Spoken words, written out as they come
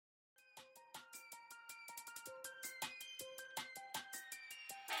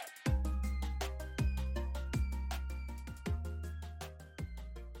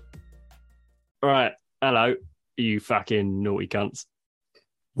Right. Hello, you fucking naughty cunts.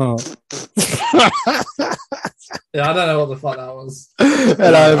 Oh. Yeah, I don't know what the fuck that was.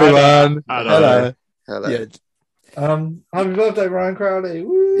 Hello, everyone. I don't Hello. Hello. Yeah. Happy birthday, Ryan Crowley.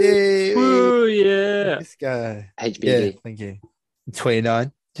 Woo! Yay. Ooh, yeah. This guy. HBD. Yeah, thank you.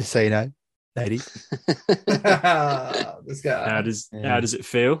 29, just so you know, ladies. This guy. How does it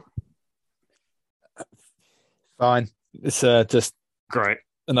feel? Fine. It's just Great.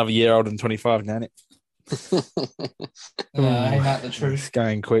 another year older than 25 now, isn't it? Ain't that the It's truth?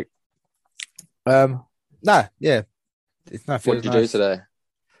 going quick. No, yeah. It's not. What did you do today?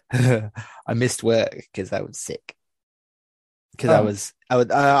 I missed work because I was sick. Because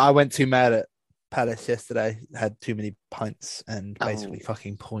I went too mad at Palace yesterday. Had too many pints and basically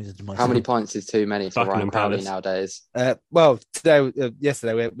fucking poisoned myself. How many pints is too many for Fucking Ryan Crowley Palace. nowadays? Well,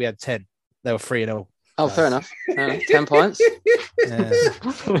 yesterday we had 10. They were 3-0. Oh, fair enough. 10 pints. Yeah.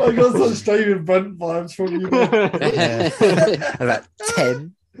 I got such David Brent vibes from you. Yeah. About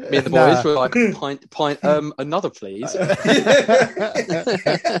 10. Me and the boys were like, pint, another please.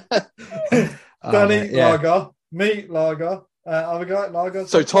 Danny, yeah. lager. Meat, lager. Other guy, lager.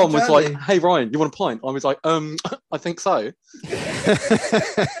 So Tom was Danny. like, hey Ryan, you want a pint? I was like, I think so.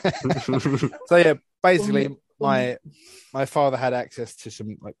 So yeah, basically my father had access to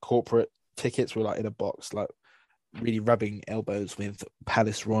some like corporate tickets were like in a box, like really rubbing elbows with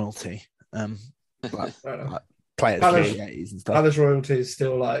Palace royalty. Like players and stuff. Palace royalty is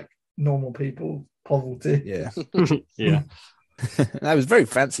still like normal people poverty. Yeah. Yeah. That was very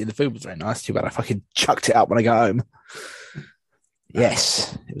fancy. The food was very nice too, but I fucking chucked it up when I got home.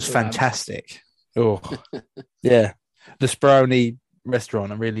 Yes, it was fantastic. Oh, yeah. The Speroni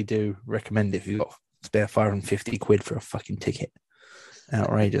restaurant, I really do recommend it if you've got spare £550 for a fucking ticket.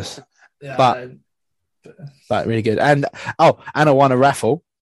 Outrageous. Yeah, but really good. And I won a raffle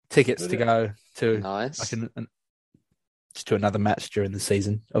tickets to go to Nice. just to another match during the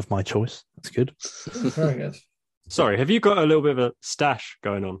season of my choice. That's good. very good. Sorry, have you got a little bit of a stash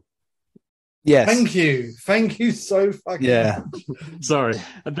going on? Yes. Thank you so fucking Yeah. much. Sorry,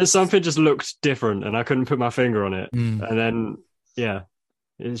 there's something just looked different, and I couldn't put my finger on it. Mm. And then, yeah,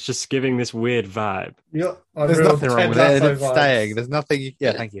 it's just giving this weird vibe. There's There's nothing wrong with it. It's staying. There's nothing.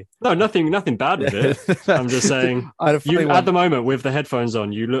 Yeah, thank you. No, nothing bad with it. I'm just saying, I had a funny you one. at the moment with the headphones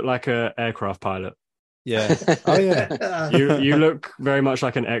on, you look like an aircraft pilot. Yeah. Oh yeah. You look very much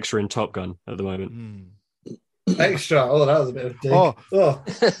like an extra in Top Gun at the moment. Mm. Extra. Oh, that was a bit of a dig. Oh.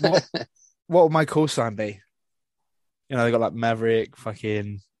 What would my call sign be? You know, they got like Maverick,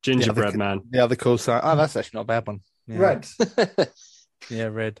 fucking Gingerbread man. the other call sign. Oh, that's actually not a bad one. Yeah. Red. Yeah,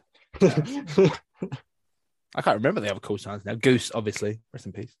 red. I can't remember the other call signs now. Goose, obviously. Rest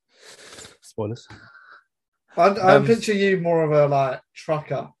in peace. Spoilers. I picture you more of a like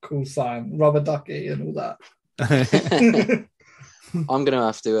trucker call sign, rubber ducky, and all that. I'm going to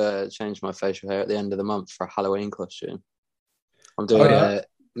have to change my facial hair at the end of the month for a Halloween costume. I'm doing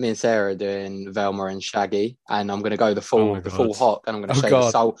me and Sarah are doing Velma and Shaggy, and I'm going to go the full hawk, and I'm going to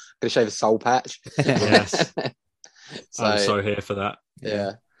shave a soul patch. Yes. I'm so here for that.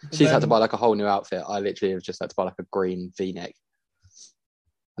 Yeah. She's had to buy like a whole new outfit. I literally have just had to buy like a green V-neck,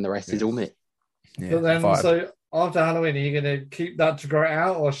 and the rest is all me. Yeah, But then, so after Halloween, are you going to keep that to grow it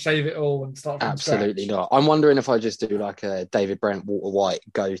out, or shave it all and start from Absolutely scratch? not. I'm wondering if I just do like a David Brent, Walter White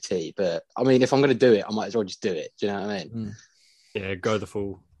goatee. But I mean, if I'm going to do it, I might as well just do it. Do you know what I mean? Mm. Yeah, go the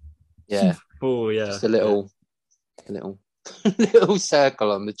full. Yeah. Oh yeah. Just a little little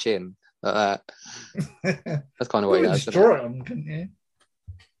circle on the chin like that. That's kind of what You it could is. just draw it on, couldn't you?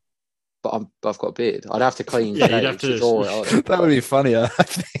 But I've got a beard. I'd have to clean Yeah, shave you'd have to draw it on. That would be funnier, I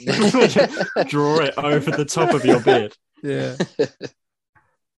think. Draw it over the top of your beard. Yeah.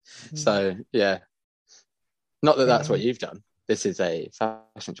 So yeah, not that that's what you've done. This is a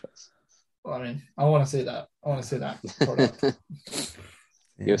fashion choice. Well, I mean, I want to see that. I want to see that product.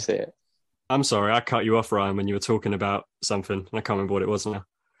 You'll see it. I'm sorry, I cut you off, Ryan, when you were talking about something. I can't remember what it was now.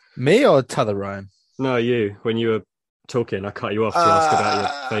 Me or t'other Ryan? No, you. When you were talking, I cut you off to ask about your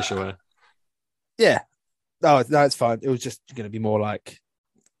facial hair. Yeah. No, it's fine. It was just going to be more like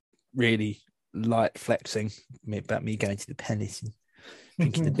really light flexing about me going to the Palace and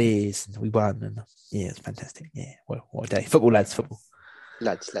drinking the beers, and we won. And yeah, it's fantastic. Yeah, well, what a day. Football, lads, football.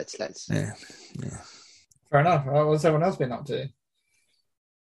 Lads. Yeah. Fair enough. What's everyone else been up to?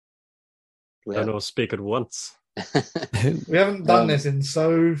 Don't all speak at once. We haven't done this in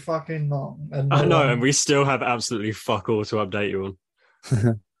so fucking long. And I know, and we still have absolutely fuck all to update you on.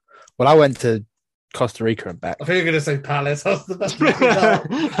 Well, I went to Costa Rica and back. I think you're going to say Palace. That's the best.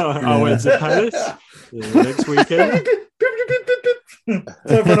 I went to Palace next weekend.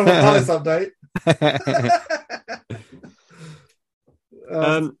 So for another Palace update,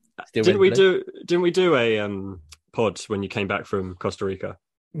 Um, Still didn't we red do? Didn't we do a pod when you came back from Costa Rica?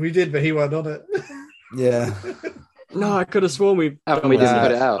 We did, but he wasn't on it. Yeah. No, I could have sworn we. And we didn't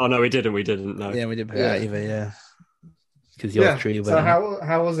put it out. Oh no, we didn't. We didn't. No. Yeah, we didn't put it out either. Yeah. Because Yeah. tree. So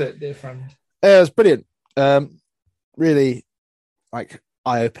how was it, dear friend? Yeah, it was brilliant. Really, like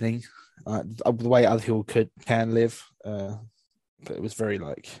eye-opening. The way other people can live. But it was very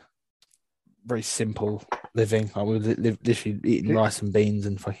very simple living. I would literally eating rice and beans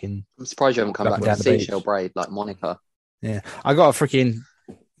and fucking. I'm surprised you haven't come back with a seashell braid like Monica. Yeah, I got a freaking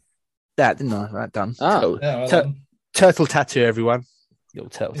that, didn't I? That done. Oh, yeah, turtle tattoo, everyone. Little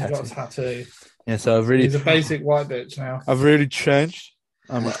turtle He's tattoo. got a tattoo. Yeah, so He's a basic white bitch now. I've really changed.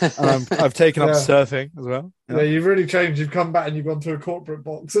 I've taken up surfing as well. Yeah, you've really changed. You've come back and you've gone to a corporate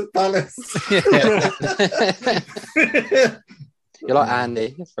box at Palace. You're like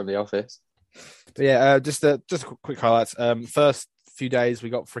Andy from The Office. But yeah, just quick highlights. First few days we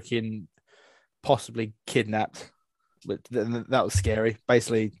got freaking possibly kidnapped, but that was scary.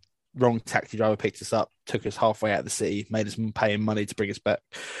 Basically, wrong taxi driver picked us up, took us halfway out of the city, made us pay him money to bring us back,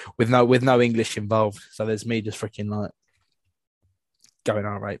 with no English involved. So there's me just freaking going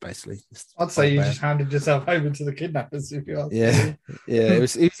our rate basically. I'd say you just handed yourself over to the kidnappers if you ask me. Yeah.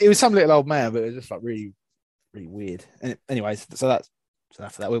 It was some little old man, but it was just really, really weird. And anyways, so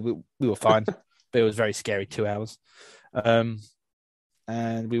after that we were fine, but it was very scary 2 hours. And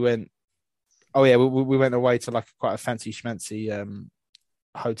we went. Oh yeah, we went away to quite a fancy schmancy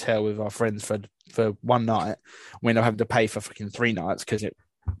hotel with our friends for one night. We ended up having to pay for freaking 3 nights because it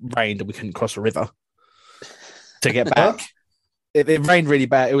rained and we couldn't cross a river to get back. It rained really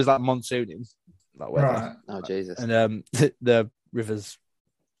bad. It was like monsooning, weather. Right. Oh Jesus! And the rivers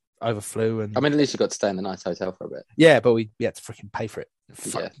overflew. And I mean, at least you got to stay in the nice hotel for a bit. yeah, but we had to freaking pay for it.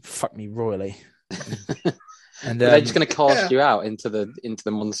 Fuck me royally. And they're just going to cast you out into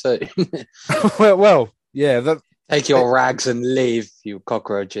the monsoon. well, yeah. Take your rags and leave, you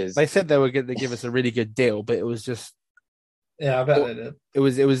cockroaches. They said they were going to give us a really good deal, but it was just. Yeah, I bet they did. It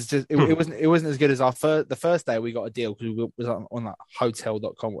wasn't as good as the first day we got a deal because we was on like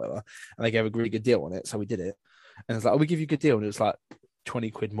hotel.com or whatever, and they gave a really good deal on it, so we did it. And it's like, we give you a good deal, and it was like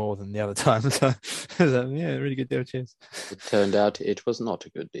 20 quid more than the other time. So yeah, really good deal. Cheers. It turned out it was not a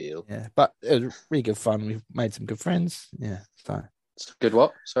good deal. Yeah, but it was really good fun. We made some good friends. Yeah, so good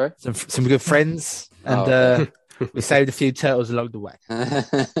what? Sorry, some good friends, and we saved a few turtles along the way.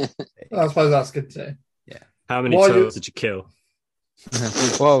 I suppose that's good too. Yeah. How many turtles did you kill?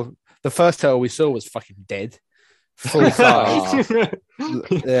 Well, the first turtle we saw was fucking dead. Full size.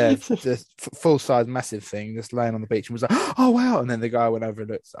 Yeah, just full size, massive thing, just laying on the beach and was like, oh wow. And then the guy went over and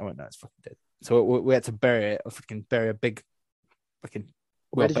looked. I went, no, it's fucking dead. So we had to bury it. Bury a big fucking.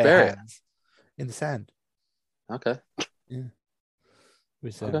 Where did you bury it? In the sand. Okay. Yeah. It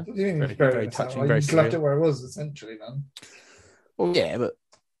was What do you mean very touching. You Very just left it where it was, essentially, then. Well, yeah, but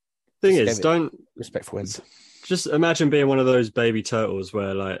thing is, don't respectful end. Just imagine being one of those baby turtles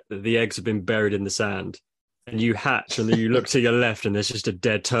where the eggs have been buried in the sand. And you hatch, and then you look to your left, and there's just a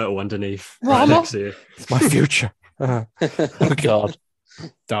dead turtle underneath, right next to you. It's my future. Oh God,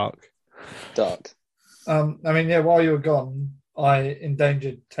 dark. I mean, yeah. While you were gone, I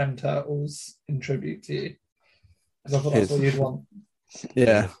endangered 10 turtles in tribute to you because I thought that's what you'd want.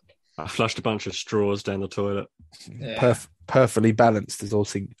 Yeah, I flushed a bunch of straws down the toilet. Yeah. Perfectly balanced as all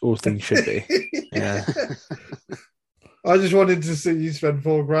things should be. Yeah. I just wanted to see you spend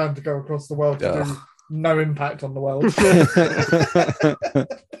 $4,000 to go across the world to do no impact on the world.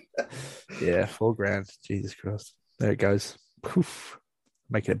 Yeah, $4,000. Jesus Christ. There it goes. Poof.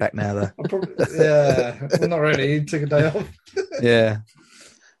 Making it back now, though. Well, not really. You took a day off. Yeah.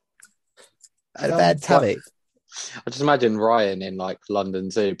 I had a bad tummy. I just imagine Ryan in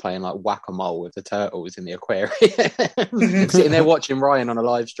London Zoo playing whack-a-mole with the turtles in the aquarium. Sitting there watching Ryan on a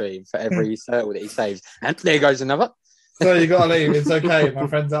live stream for every turtle that he saves. And there goes another. So you got to leave. It's okay. My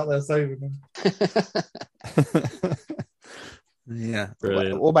friend's out there saving them. Yeah.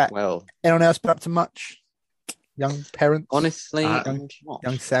 Brilliant. What about anyone else been up to much? Young parents? Honestly, young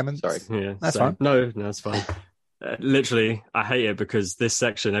salmon. Sorry. Yeah, that's fine. No, it's fine. Literally, I hate it because this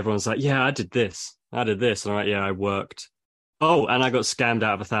section, everyone's like, yeah, I did this. And I'm like, yeah, I worked. Oh, and I got scammed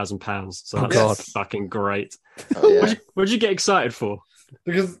out of £1,000. So that's fucking great. Oh, yeah. What did you get excited for?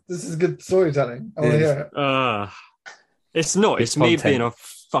 Because this is good storytelling. I want to hear it. It's not. It's me being a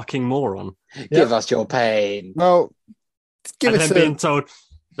fucking moron. Give us your pain. Well, being told.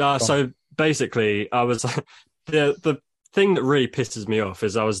 So basically, I was the thing that really pisses me off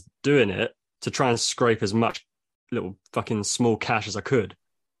is I was doing it to try and scrape as much little fucking small cash as I could.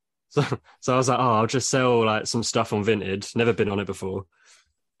 So I was like, oh, I'll just sell like some stuff on Vinted. Never been on it before.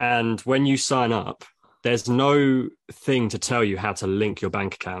 And when you sign up, there's no thing to tell you how to link your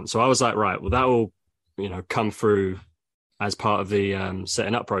bank account. So I was like, right, well, that will, come through as part of the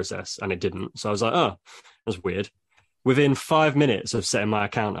setting up process, and it didn't. So I was like, oh, that's weird. Within 5 minutes of setting my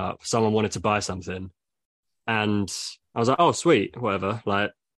account up, someone wanted to buy something, and I was like, oh, sweet, whatever.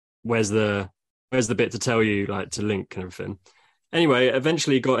 Like, where's the bit to tell you like to link and everything? Anyway,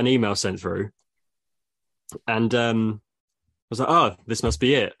 eventually got an email sent through, and I was like, oh, this must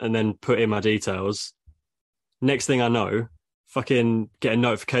be it, and then put in my details. Next thing I know, fucking get a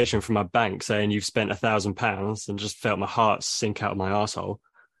notification from my bank saying you've spent £1,000, and just felt my heart sink out of my arsehole. I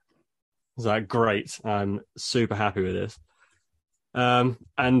was like, great, I'm super happy with this.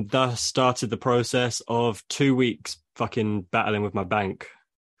 And thus started the process of 2 weeks fucking battling with my bank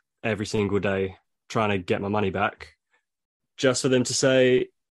every single day, trying to get my money back, just for them to say,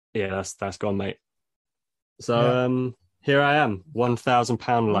 yeah, that's gone, mate. So here I am,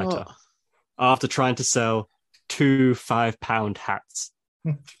 £1,000 later, after trying to sell 2 £5 hats.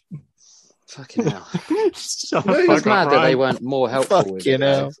 Fucking hell. It's mad that they weren't more helpful with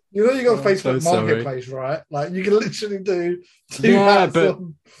it. You got Facebook Marketplace, right? Like, you can literally do 2 hats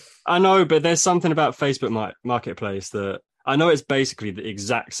on. I know, but there's something about Facebook Marketplace that I know it's basically the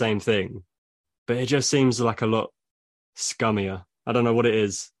exact same thing, but it just seems like a lot scummier. I don't know what it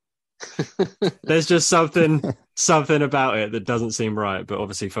is. There's just something about it that doesn't seem right, but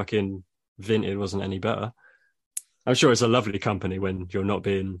obviously fucking Vinted wasn't any better. I'm sure it's a lovely company when you're not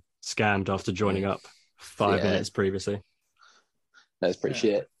being scammed after joining up 5 minutes previously. That's pretty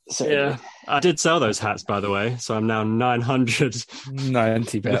shit. So, yeah, I did sell those hats, by the way, so I'm now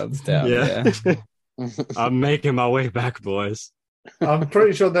 £990 down. Yeah. I'm making my way back, boys. I'm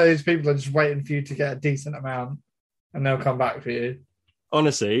pretty sure those people are just waiting for you to get a decent amount, and they'll come back for you.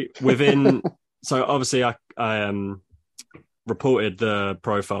 Honestly, so obviously I reported the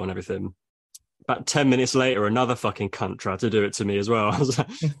profile and everything. About 10 minutes later, another fucking cunt tried to do it to me as well. I was like,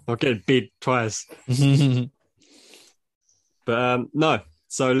 I'll get beat twice. But no,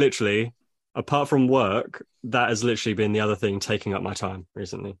 so literally, apart from work, that has literally been the other thing taking up my time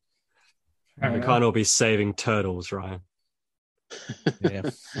recently. We can't all be saving turtles, Ryan. Yeah,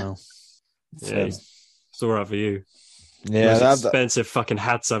 well, it's all right for you. Yeah, most expensive fucking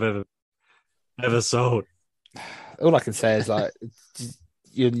hats I've ever sold. All I can say is like,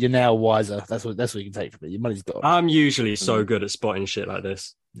 you're now wiser. That's what you can take from it. Your money's gone. I'm usually so good at spotting shit like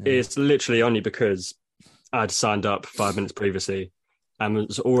this. Yeah. It's literally only because I'd signed up 5 minutes previously and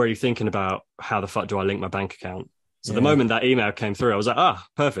was already thinking about how the fuck do I link my bank account. So the moment that email came through, I was like,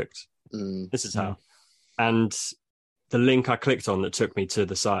 perfect. This is how. And the link I clicked on that took me to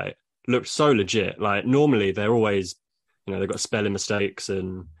the site looked so legit. Like, normally they're always, they've got spelling mistakes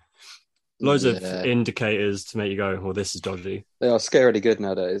and loads of indicators to make you go, well, this is dodgy. They are scarily good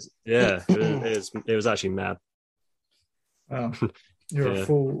nowadays. Yeah, it was actually mad. Oh, you're a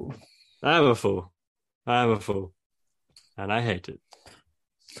fool. I am a fool. And I hate it.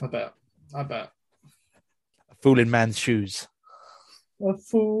 I bet. A fool in man's shoes. A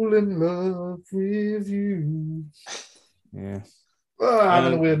fool in love with you. Yeah. I'm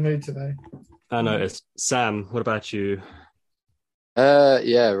in a weird mood today. I noticed. Sam, what about you?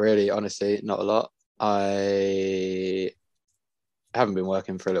 Yeah, really, honestly, not a lot. I haven't been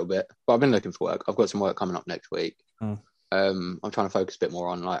working for a little bit, but I've been looking for work. I've got some work coming up next week. I'm trying to focus a bit more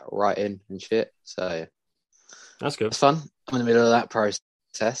on like writing and shit. So that's good. It's fun. I'm in the middle of that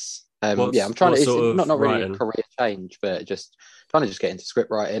process. I'm trying to. It's not really a career change, but just trying to get into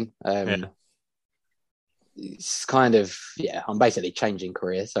script writing. It's kind of I'm basically changing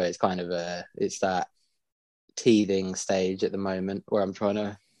career, so it's kind of it's that teething stage at the moment where I'm trying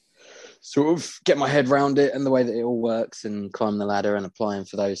to sort of get my head around it and the way that it all works and climb the ladder and applying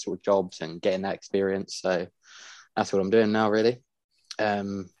for those sort of jobs and getting that experience. So that's what I'm doing now, really.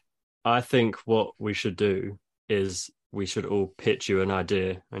 I think what we should do is we should all pitch you an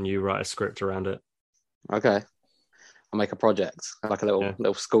idea and you write a script around it. Okay. I'll make a project, like a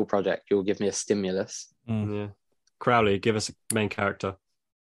little school project. You'll give me a stimulus. Yeah. Crowley, give us a main character.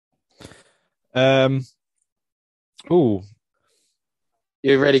 Ooh.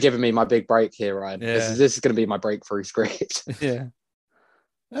 You've really given me my big break here, Ryan. Yeah. This is going to be my breakthrough script. Yeah.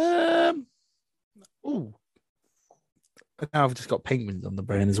 Ooh. Now I've just got penguins on the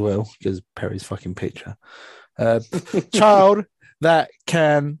brain as well because Perry's fucking picture. Child that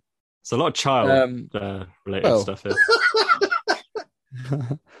can. It's a lot of child related stuff here.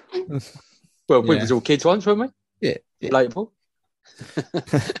 Well, we was all kids once, weren't we? Yeah. Relatable.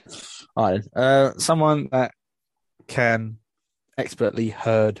 All right. Someone that can expertly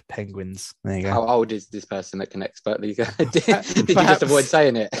herd penguins. There you go. How old is this person that can expertly? Did you just avoid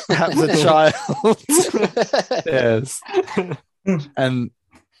saying it? Perhaps a child. Yes. And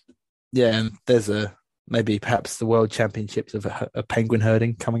there's maybe perhaps the world championships of a penguin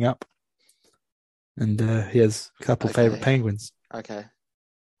herding coming up. And he has a couple favourite penguins. Okay.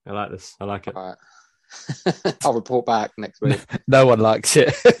 I like this. I like it. All right. I'll report back next week. No one likes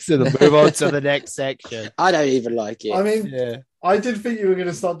it. So we'll move on to the next section. I don't even like it. I mean, I did think you were going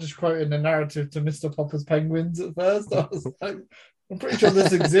to start just quoting the narrative to Mr. Popper's Penguins at first. I was like, I'm pretty sure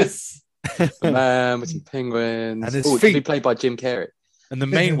this exists. A man with some penguins. And his feet. feet. To be played by Jim Carrey. And the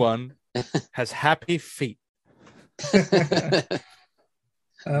main one has happy feet. Yeah,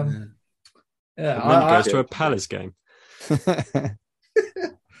 goes to a Palace game.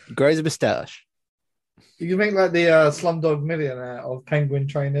 Grows a moustache. You can make like the Slumdog Millionaire of penguin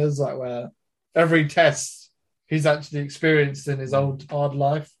trainers, like where every test he's actually experienced in his old hard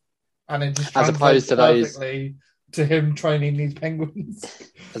life, and it just as opposed to perfectly to him training these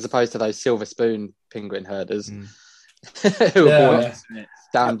penguins, as opposed to those silver spoon penguin herders who are born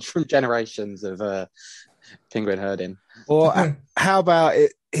down from generations of penguin herding. Or how about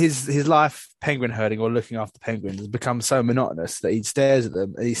his life penguin herding or looking after penguins has become so monotonous that he stares at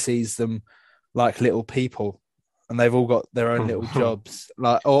them and he sees them like little people, and they've all got their own little jobs.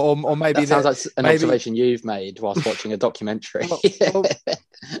 Like, or maybe that sounds like an observation you've made whilst watching a documentary. Well,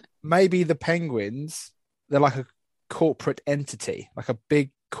 maybe the penguins, they're like a corporate entity, like a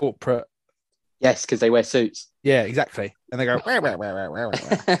big corporate. Yes, because they wear suits. Yeah, exactly. And they go, damn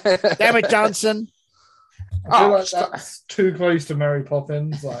it, Johnson. I feel like that's too close to Mary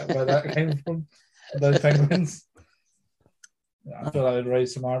Poppins, like where that came from. Those penguins. I feel like I'd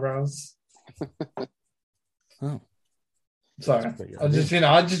raise some eyebrows. Sorry, I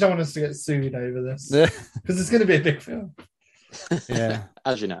just don't want us to get sued over this because it's going to be a big film. Yeah,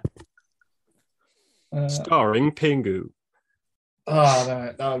 as you know. Starring Pingu. Oh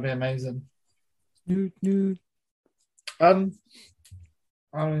no, that would be amazing. Nude. I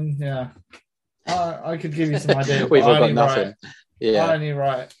mean, yeah, I could give you some ideas. We've all got nothing. I only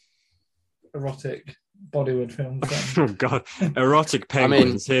write erotic Bollywood films. Oh God, erotic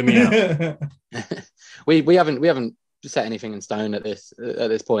penguins. Hear me out. we haven't set anything in stone at this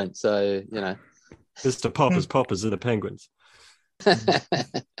point, so you know. Mr. Poppers are the penguins. That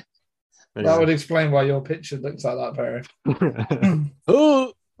would explain why your picture looks like that, Perry.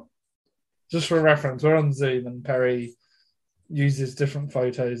 Just for reference, we're on Zoom and Perry uses different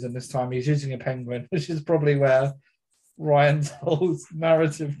photos, and this time he's using a penguin, which is probably where Ryan's whole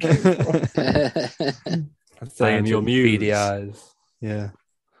narrative came from. I am your muse. Beady eyes. Yeah.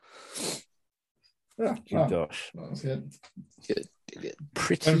 Gosh. That's good. Good.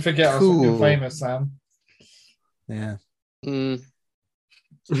 Pretty Don't forget cool. I was fucking famous, Sam. Yeah.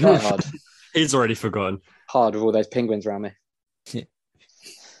 Hard. He's already forgotten. Hard with all those penguins around me. Yeah.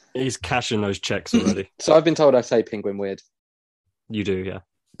 He's cashing those checks already. So I've been told I say penguin weird. You do, yeah.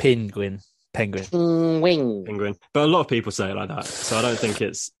 Penguin. Penguin. But a lot of people say it like that, so I don't think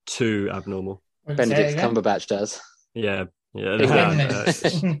it's too abnormal. Benedict Cumberbatch does. Yeah.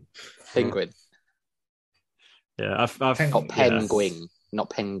 Penguin. Yeah, I've not penguin, not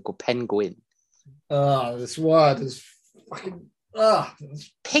penguin. Oh, this word is fucking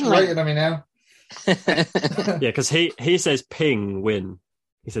it's penguin. Grating on me now. Yeah, because he says ping-win.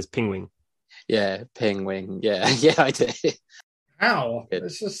 He says ping-wing. Yeah, ping-wing. Yeah, I do. How?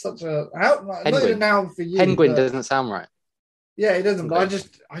 It's just such a not even now for you. Penguin doesn't sound right. Yeah, it doesn't. But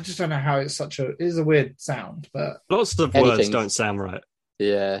I just don't know how it's it is a weird sound. But lots of words don't sound right.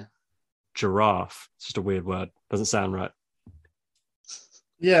 Yeah. Giraffe. It's just a weird word. Doesn't sound right.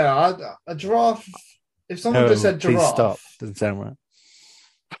 Yeah, a giraffe. If someone just said giraffe, please stop. Doesn't sound right.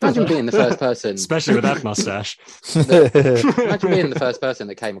 Imagine being the first person, especially with that mustache. Imagine being the first person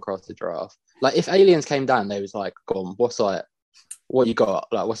that came across a giraffe. Like if aliens came down, they was like, "Go on, what you got?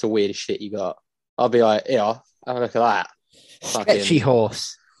 Like, what's the weirdest shit you got?" I'll be like, "Yeah, have a look at that." Sketchy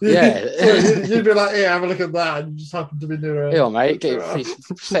horse. Yeah, you'd be like, "Yeah, have a look at that." And you just happen to be near a... Yeah, mate,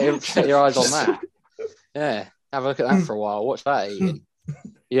 set your eyes on that. Yeah, have a look at that for a while. Watch that eating.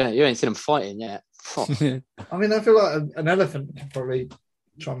 Yeah, you ain't seen them fighting yet. I mean, I feel like an elephant could probably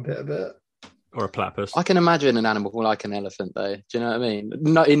trumpet a bit. Or a platypus. I can imagine an animal like an elephant, though. Do you know what I mean?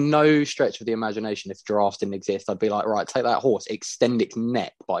 No, in no stretch of the imagination, if giraffes didn't exist, I'd be like, right, take that horse, extend its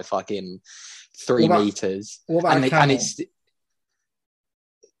neck by fucking 3 meters. What about a camel?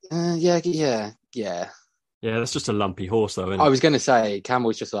 Yeah. Yeah, that's just a lumpy horse, though, isn't it? I was going to say,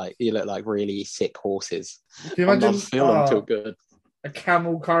 camels just like, you look like really sick horses. Can you imagine feeling too good. A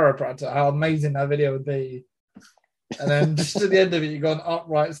camel chiropractor? How amazing that video would be. And then just at the end of it, you got an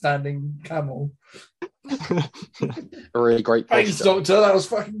upright standing camel. A really great Thanks, Doctor. That was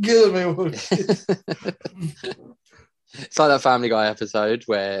fucking killing me. It's like that Family Guy episode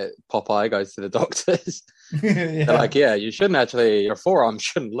where Popeye goes to the doctors. Yeah. They're like, yeah, you shouldn't actually, your forearm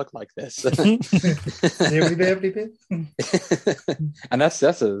shouldn't look like this. And that's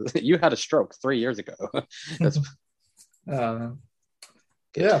you had a stroke 3 years ago. That's yeah,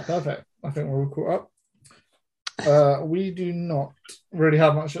 perfect. I think we're all caught up. We do not really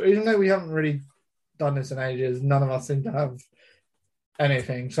have much, even though we haven't really done this in ages, none of us seem to have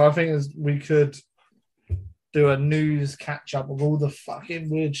anything. So I think we could do a news catch up of all the fucking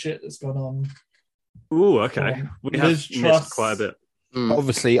weird shit that's gone on. Ooh, okay. We have missed quite a bit.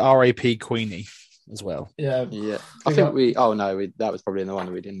 Obviously, R.A.P. Queenie as well. Yeah. I think that was probably the one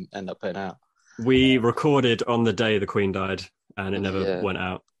that we didn't end up putting out. We recorded on the day the Queen died, and it never went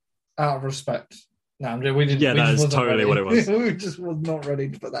out. Out of respect. No, we didn't. Yeah, that is totally what it was. We just was not ready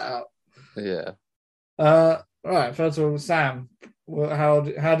to put that out. Yeah. Right. First of all, Sam, how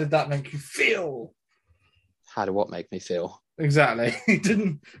did that make you feel? How did what make me feel? Exactly.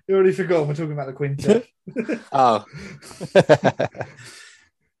 You already forgot we're talking about the Queen stuff. Oh.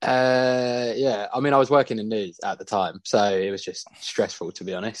 Yeah. I mean, I was working in news at the time, so it was just stressful, to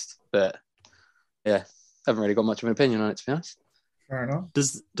be honest. But yeah, haven't really got much of an opinion on it, to be honest. Fair enough.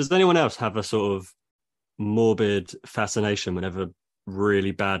 Does anyone else have a sort of morbid fascination whenever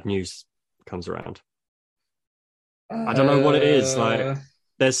really bad news comes around? I don't know what it is. Like,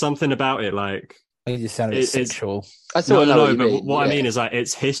 there's something about it. Like, I think you sounded sexual. No, but what I mean is like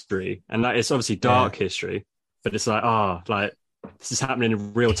it's history, and that it's obviously dark history, but it's like like this is happening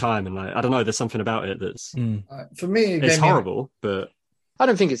in real time, and like I don't know, there's something about it that's for me. It's horrible, but I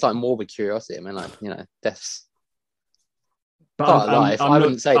don't think it's like morbid curiosity. I mean, like death's. But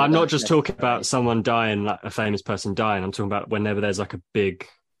I'm not just talking about someone dying, like a famous person dying. I'm talking about whenever there's like a big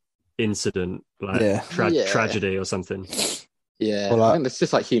incident, like tragedy or something. Yeah, well, I think it's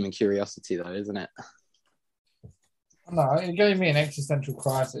just like human curiosity, though, isn't it? No, it gave me an existential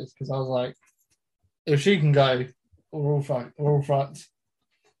crisis because I was like, if she can go, we're all fucked.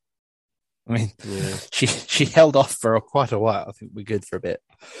 I mean, she held off for quite a while. I think we're good for a bit.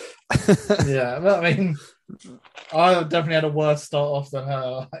 Yeah, but I mean, I definitely had a worse start off than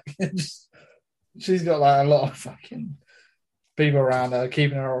her. Like, she's got like a lot of fucking people around her,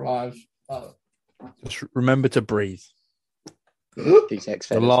 keeping her alive. Just remember to breathe.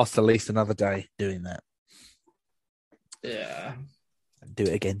 It'll last at least another day doing that. Yeah. Do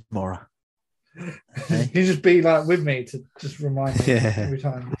it again tomorrow. Okay. You just be like with me to just remind me every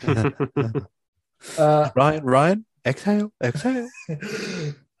time. Ryan, exhale. Thank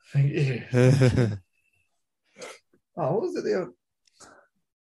you. What was it the other?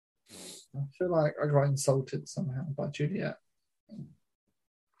 I feel like I got insulted somehow by Juliet.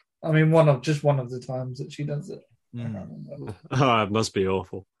 I mean, one of the times that she does it. Oh, it must be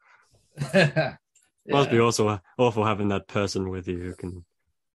awful. Yeah. Must be also awful having that person with you who can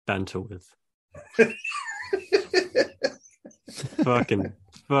banter with. fucking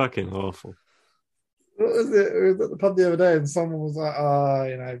awful. What was it? We was at the pub the other day, and someone was like,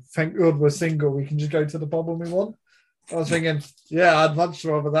 thank God we're single. We can just go to the pub when we want. I was thinking, I'd much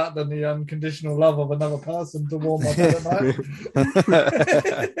rather that than the unconditional love of another person to warm my bed at night.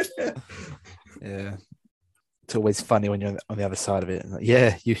 Yeah. It's always funny when you're on the other side of it. Like,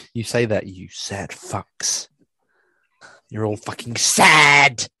 you say that, you sad fucks. You're all fucking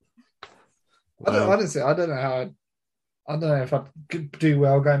sad. Honestly, I don't know if I could do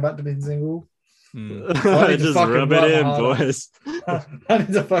well going back to being single. Just rub it in, boys. I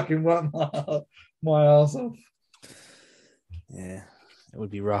need to fucking work my ass off. Yeah, it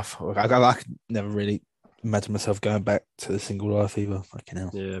would be rough. I could never really imagine myself going back to the single life either. Fucking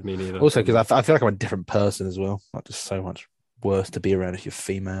hell. Yeah, me neither. Also, because I feel like I'm a different person as well. Like, just so much worse to be around if you're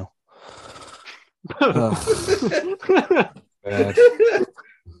female.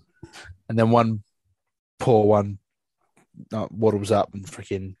 And then one poor one waddles up and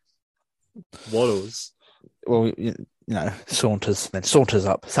freaking waddles. Well, saunters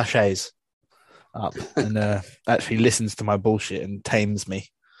up, sachets up, and actually listens to my bullshit and tames me.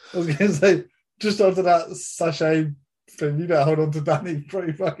 I was going to say, just after that sachet thing, you better hold on to Danny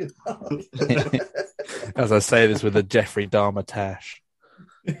pretty fucking hard. As I say this with a Jeffrey Dahmer tash.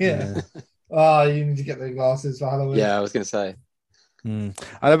 Yeah. You need to get the glasses for Halloween. Yeah, I was going to say.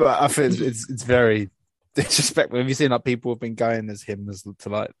 I feel it's very disrespectful. Have you seen like people have been going as him to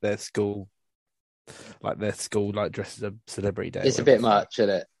like their school dressed as a celebrity day? It's a bit much, isn't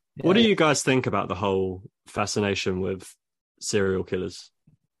it? Yeah. What do you guys think about the whole fascination with serial killers?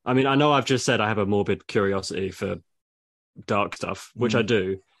 I mean, I know I've just said I have a morbid curiosity for dark stuff, which I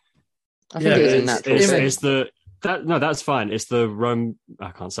do. I think it's a natural thing. It's that's fine. It's the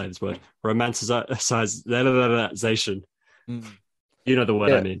I can't say this word. Romanticization. You know the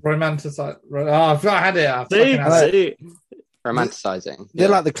word I mean. Romanticize. Oh, I had it. See? Romanticizing. They're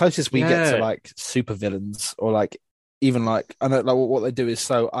like the closest we get to like supervillains, or like even like I know like what they do is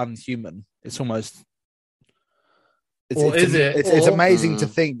so unhuman. It's almost. It's amazing to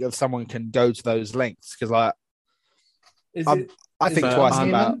think that someone can go to those lengths because like. I think twice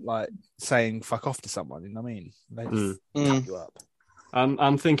about like saying "fuck off" to someone. You know what I mean? They just cut you up.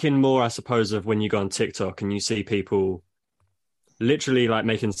 I'm thinking more, I suppose, of when you go on TikTok and you see people literally like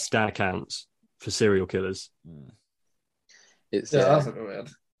making stan accounts for serial killers. That's a bit weird.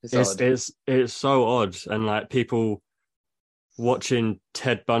 It's so odd, and like people watching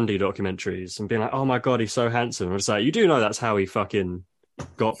Ted Bundy documentaries and being like, "Oh my god, he's so handsome." It's like you do know that's how he fucking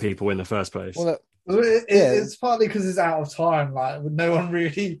got people in the first place. Well, it's partly because it's out of time. Like, no one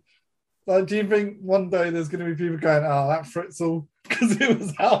really. Like, do you think one day there's going to be people going, "Oh, that Fritzl," because it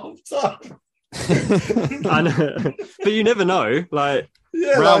was out of time? I know, but you never know. Like,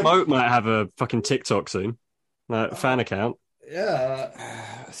 Raoul Moat might have a fucking TikTok soon, like fan account. Yeah,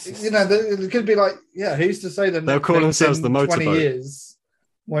 it could be like, who's to say that they'll call themselves the motorboat? 20 years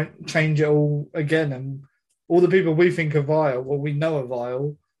won't change it all again, and all the people we think are vile, well, we know are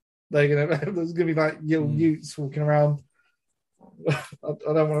vile. There's gonna be like Utes walking around. I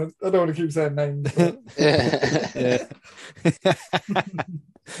don't want to keep saying names. Yeah.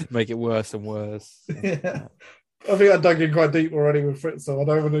 Make it worse and worse. Yeah. I think I dug in quite deep already with Fritz, so I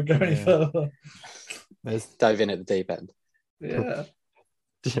don't want to go any further. Let's dive in at the deep end. Yeah.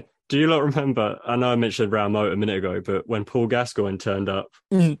 Do you lot remember? I know I mentioned Raoul Moat a minute ago, but when Paul Gascoigne turned up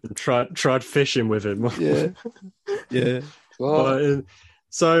and tried fishing with him. Yeah.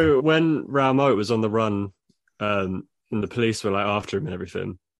 So when Raoul Moat was on the run, and the police were like after him and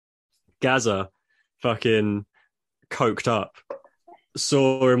everything, Gaza fucking coked up,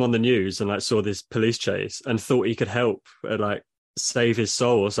 saw him on the news and like saw this police chase and thought he could help and like save his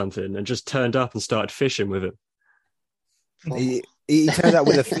soul or something, and just turned up and started fishing with him. He turned up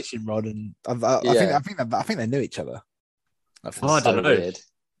with a fishing rod, and I think they knew each other. I don't know, weird.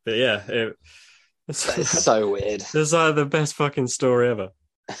 But yeah, it's so weird. It's like the best fucking story ever.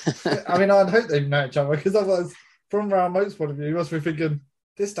 I mean, I'd hope they know each other, because otherwise, from Raoul Moat's point of view, you must be thinking,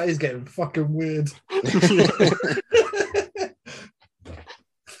 this day's getting fucking weird. You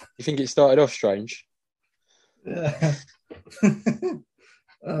think it started off strange? Yeah.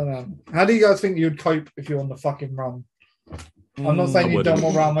 How do you guys think you'd cope if you're on the fucking run? I'm not saying you've done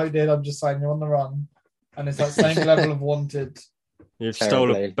what Raoul Moat did, I'm just saying you're on the run, and it's that same level of wanted. You've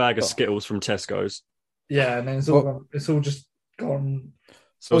stolen a bag of Skittles from Tesco's. Yeah, and then it's all just gone.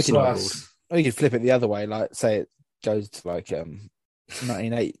 So or you could flip it the other way, like say it goes to like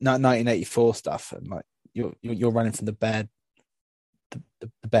 1984 stuff, and like you're running from the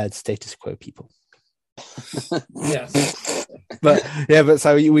bad status quo people. Yes, but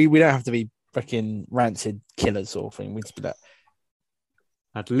so we don't have to be freaking rancid killers or thing. We just be like,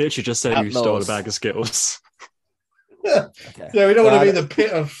 I'd literally just said you stole a bag of Skittles. Okay. Yeah, we don't want to be the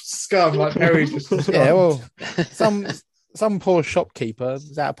pit of scum like Perry just described. Yeah, well, some poor shopkeeper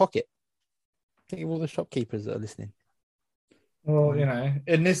is out of pocket. Think of all the shopkeepers that are listening. Well,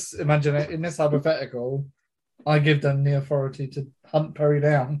 in this hypothetical, I give them the authority to hunt Perry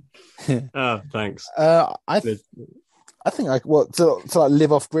down. Oh, thanks. I think to like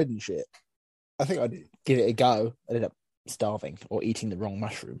live off grid and shit. I think I'd give it a go. I'd end up starving or eating the wrong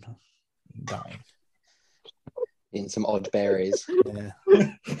mushroom, dying. Eating some odd berries. Yeah.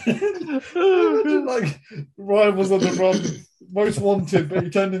 Like Ryan was on the run, most wanted, but he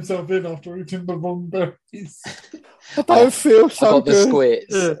turned himself in after eating the wrong berries. I don't feel so good. The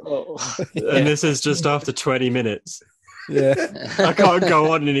squirts. Oh. And this is just after 20 minutes. Yeah. I can't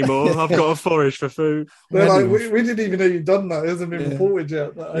go on anymore. I've got to forage for food. They're like, we didn't even know you'd done that. It hasn't been reported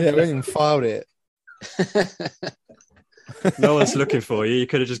yet. Yeah, we haven't even filed it. No one's looking for you. You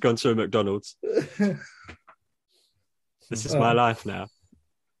could have just gone to a McDonald's. This is my life now.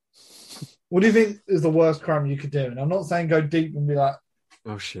 What do you think is the worst crime you could do? And I'm not saying go deep and be like,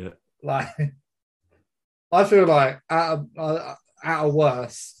 oh shit. Like, I feel like at a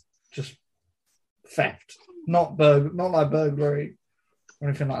worst, just theft, not like burglary or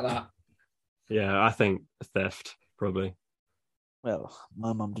anything like that. Yeah, I think theft probably. Well,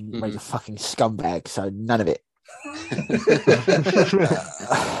 my mum didn't raise a fucking scumbag, so none of it.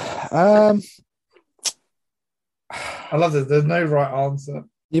 I love this. There's no right answer.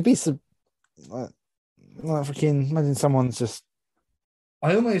 You'd be like freaking imagine someone's just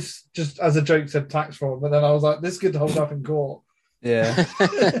I almost just as a joke said tax fraud, but then I was like, this could hold up in court. Yeah.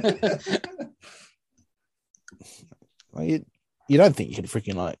 Well, you don't think you could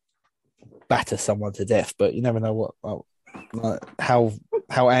freaking like batter someone to death, but you never know how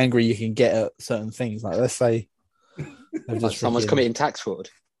angry you can get at certain things. Like, let's say someone's committing tax fraud.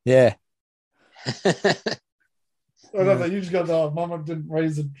 Yeah. I don't know. You just got to, Mama didn't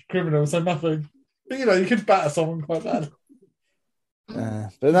raise a criminal, so nothing. But, you could batter someone quite bad.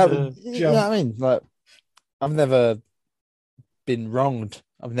 But that, you know what I mean? Like, I've never been wronged.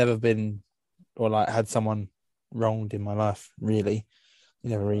 I've never been, or like had someone wronged in my life. Really, you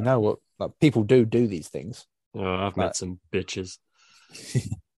never really know what like people do these things. Oh, I've met some bitches.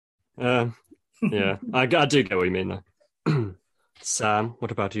 Yeah, I do get what you mean though. Sam,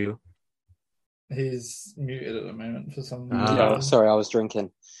 what about you? He's muted at the moment for some reason. Yeah, sorry, I was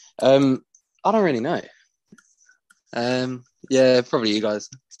drinking. I don't really know. Yeah, probably you guys.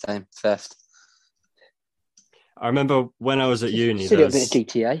 Same, theft. I remember when I was at uni. Still a bit of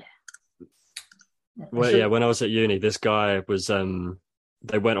GTA. Well, yeah, when I was at uni, this guy was.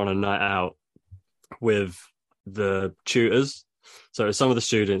 They went on a night out with the tutors. So some of the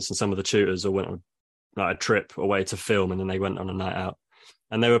students and some of the tutors all went on like a trip away to film, and then they went on a night out.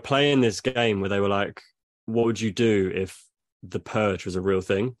 And they were playing this game where they were like, "What would you do if the purge was a real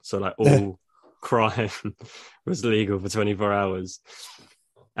thing?" So like all crime was legal for 24 hours.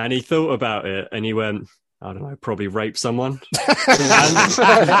 And he thought about it and he went, I don't know, probably rape someone.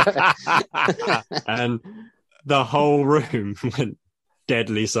 And the whole room went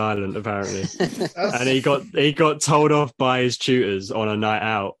deadly silent, apparently. And he got told off by his tutors on a night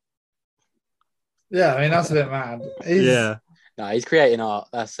out. Yeah, I mean, that's a bit mad. Yeah. No, he's creating art.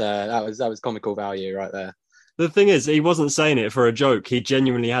 That was comical value right there. The thing is, he wasn't saying it for a joke. He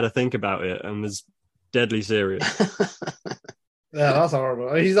genuinely had to think about it and was deadly serious. Yeah, that's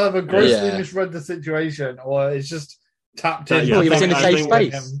horrible. He's either grossly misread the situation or it's just tapped in. He was in a safe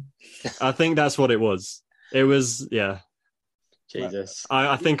space. I think that's what it was. It was, yeah. Jesus.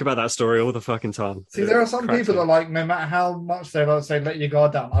 I think about that story all the fucking time. See, there are some people that, like, no matter how much they like say, let your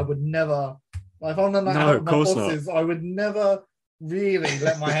guard down, I would never, like, if I'm on that out with my bosses, I would never really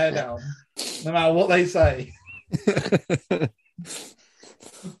let my hair down, no matter what they say.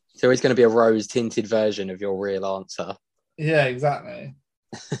 So it's going to be a rose-tinted version of your real answer. Yeah, exactly.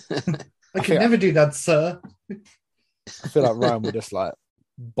 I could never do that, sir. I feel like Ryan would just like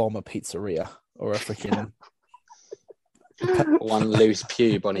bomb a pizzeria or a freaking one loose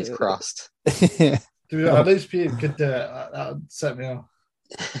pube on his crust. A loose pube could do it. That would set me off.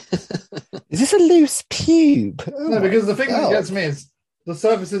 Is this a loose pube? No, because the thing that gets me is the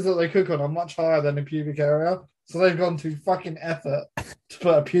surfaces that they cook on are much higher than the pubic area. So they've gone to fucking effort to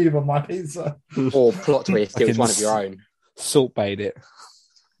put a pube on my pizza. Or plot twist, it was one of your own. Salt bait it.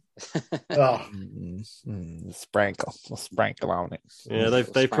 Sprinkle on it. Yeah,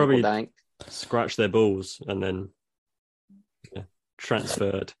 they probably scratched their balls and then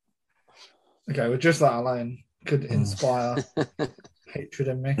transferred. Okay, well, just that alone could inspire hatred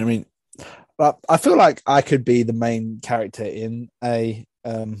in me. I mean, I feel like I could be the main character in a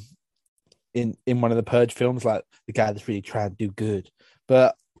in one of the Purge films, like the guy that's really trying to do good.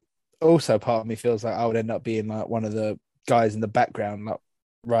 But also, part of me feels like I would end up being like one of the guys in the background, like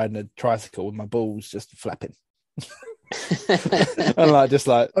riding a tricycle with my balls just flapping. And like, just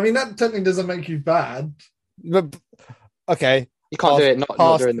like, I mean, that technically doesn't make you bad. But, okay. You can't do it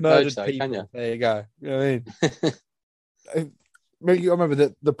not during the Purge, though, can you? There you go. You know what I mean? I remember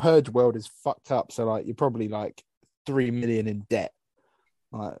that the Purge world is fucked up. So, like, you're probably like 3 million in debt.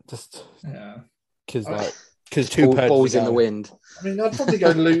 Like, just because two balls in the wind. I mean, I'd probably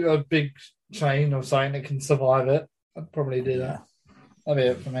go loot a big chain or something that can survive it. I'd probably do that. That'd be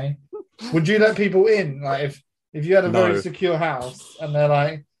it for me. Would you let people in? Like, if you had a very secure house and they're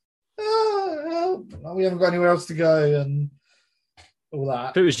like, we haven't got anywhere else to go and all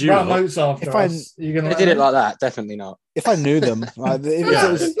that. If it was you, you're gonna did it like that, definitely not. If I knew them, like, if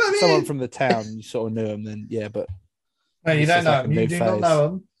it was someone from the town, you sort of knew them, then yeah, but no, you don't know them. You do not know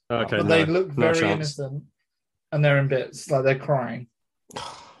them. Okay, but they look very innocent and they're in bits, like they're crying.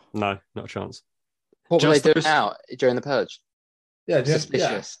 No, not a chance. What were they doing out during the Purge? Yeah,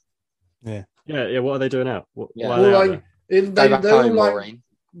 suspicious. Yeah. What are they doing out? They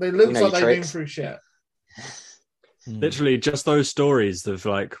look like they've been through shit. Literally, just those stories of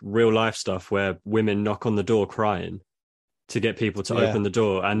like real life stuff where women knock on the door crying to get people to open the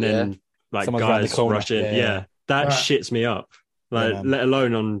door, and then like someone's guys rush in. Yeah, that shits me up. Like, let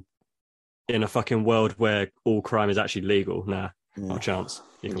alone in a fucking world where all crime is actually legal. Nah, not a chance.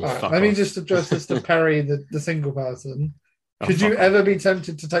 Let me just address this to Perry, the single person. Could you ever be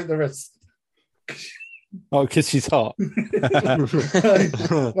tempted to take the risk? Oh, because she's hot. Like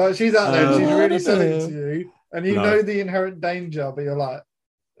she's out there, she's really selling to you, and you know the inherent danger, but you're like,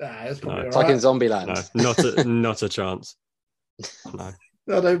 it's probably It's like in Zombieland. No, not a chance. No,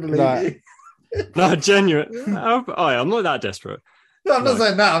 I don't believe you. No, genuine. I'm not that desperate. No, I'm not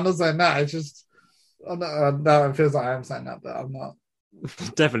saying that. It's just, no, it feels like I am saying that, but I'm not.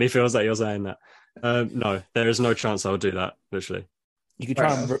 Definitely feels like you're saying that. No, there is no chance I would do that. Literally, you could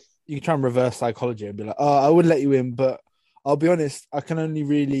try and reverse psychology and be like, I would let you in, but I'll be honest, I can only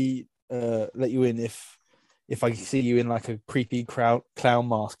really let you in if I see you in like a creepy clown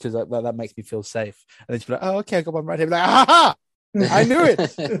mask, because that makes me feel safe. And then she'd be like, oh, okay, I got one right here. Like, ha! I knew it,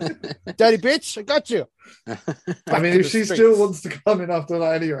 dirty bitch! I got you. I mean, if she still wants to come in after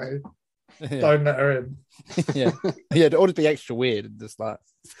that anyway, don't let her in. yeah, it ought to be extra weird and just like,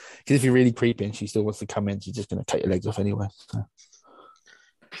 because if you're really creepy and she still wants to come in, she's just going to cut your legs off anyway. So.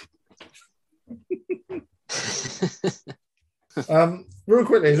 Real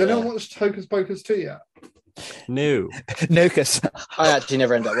quickly, has anyone watched No-cus Pocus 2 yet? No. No-cus. I actually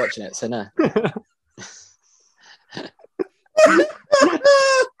never ended up watching it, so no.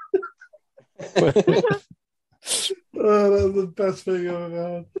 Oh, that was the best thing I've ever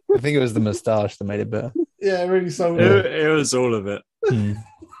heard. I think it was the moustache that made it better. Yeah, it really sold it. It was all of it. It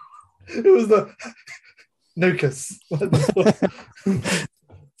was the No-cus.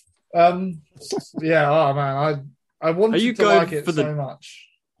 Yeah, oh man, I wanted to like it so much.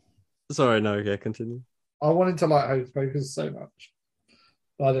 Sorry, no, okay, continue. I wanted to like No-cus Pocus so much,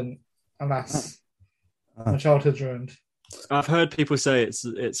 but I didn't. Alas, my childhood's ruined. I've heard people say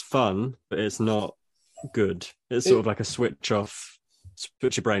it's fun, but it's not good. It's sort of like a switch your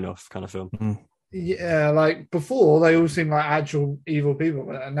brain off kind of film. Yeah, like before they all seemed like actual evil people,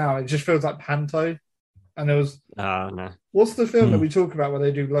 but now it just feels like panto. And it was no. What's the film that we talk about where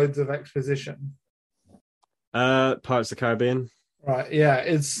they do loads of exposition? Pirates of the Caribbean. Right, yeah,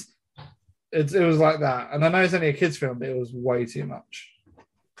 it was like that. And I know it's only a kids' film, but it was way too much.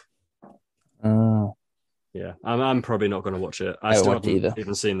 Yeah, I'm probably not going to watch it. I still haven't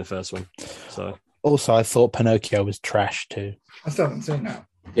even seen the first one. So also, I thought Pinocchio was trash too. I still haven't seen that.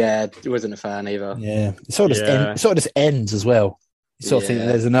 Yeah, wasn't a fan either. Yeah, it sort of just ends as well. You sort of think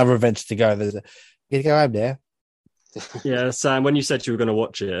there's another adventure to go. You go home there. Yeah, Sam, when you said you were going to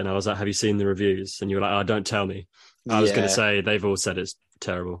watch it, and I was like, "Have you seen the reviews?" and you were like, "Oh, don't tell me." I was going to say they've all said it's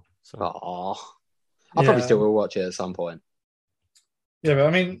terrible. So. I'll probably still will watch it at some point. Yeah, but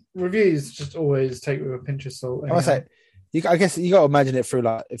I mean, reviews just always take with a pinch of salt. I say, I guess you got to imagine it through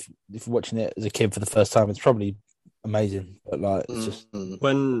like if you're watching it as a kid for the first time, it's probably amazing. But like, it's just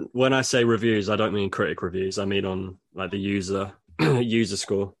when I say reviews, I don't mean critic reviews. I mean on like the user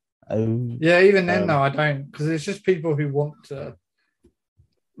score. Yeah, even then, no, I don't, because it's just people who want to.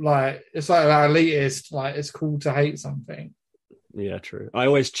 Like, it's like elitist. Like, it's cool to hate something. Yeah, true. I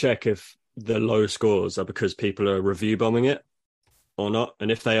always check if the low scores are because people are review bombing it or not,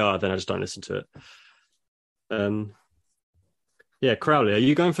 and if they are, then I just don't listen to it. Yeah, Crowley, are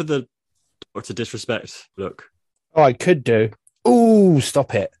you going for the Dr. Disrespect look? Oh, I could do. Ooh,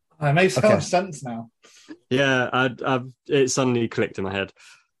 stop it! It makes so much sense now. Yeah, it suddenly clicked in my head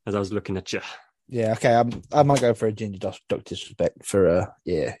as I was looking at you. Yeah, okay. I might go for a Ginger Dr. Disrespect for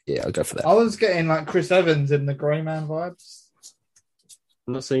yeah, I'll go for that. I was getting like Chris Evans in the Grey Man vibes.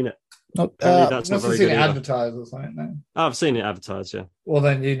 I've not seen it. That's not very good. Seen it advertised or something. No? I've seen it advertised. Yeah. Well,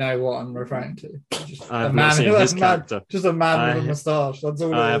 then you know what I'm referring to. I have not seen his character. Just a man with a moustache. That's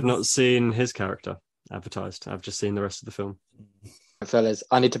all. I have not seen his character advertised. I've just seen the rest of the film. Fellas,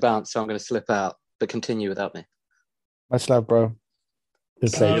 I need to bounce, so I'm going to slip out. But continue without me. Much love, bro.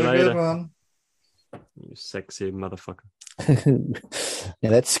 Good play. See you later. You sexy motherfucker. Now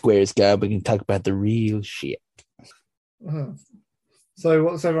that's Square's guy. We can talk about the real shit. So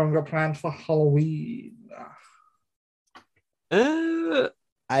what's everyone got planned for Halloween? I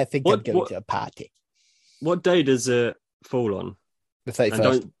think I'm going to a party. What day does it fall on? The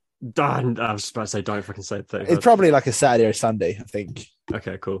 31st. I was about to say, don't fucking say the 31st. It's probably like a Saturday or Sunday, I think.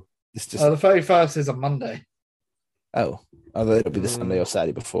 Okay, cool. It's just the 31st is a Monday. Oh, it'll be the Sunday or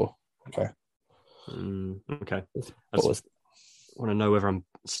Saturday before. Okay. Okay. I just want to know whether I'm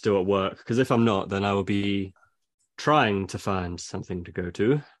still at work, because if I'm not, then I will be trying to find something to go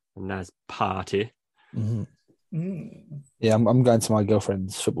to, a nice party. Yeah, I'm going to my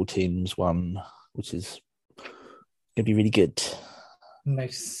girlfriend's football team's one, which is going to be really good.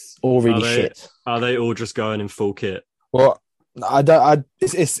 Nice. Or really shit. Are they all just going in full kit? Well, I don't.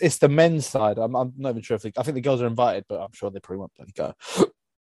 It's the men's side. I'm not even sure if I think the girls are invited, but I'm sure they probably won't bloody go.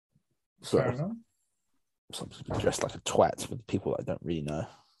 So, sometimes dressed like a twat with people I don't really know.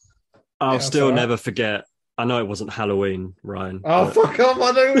 I'll still never forget. I know it wasn't Halloween, Ryan. Oh, fuck off.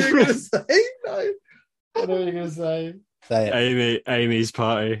 I know what you're going to say. No. I know what you're going to say. Amy's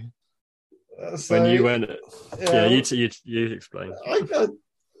party. So, when you went... Yeah, you explain.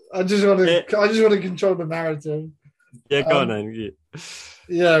 I just want to control the narrative. Yeah, go on then.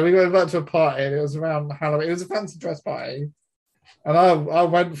 Yeah, we went back to a party and it was around Halloween. It was a fancy dress party. And I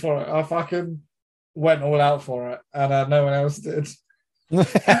went for it. I fucking went all out for it. And no one else did.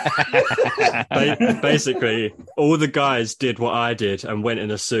 Basically, all the guys did what I did and went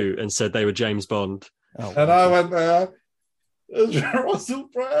in a suit and said they were James Bond. And I went there as Russell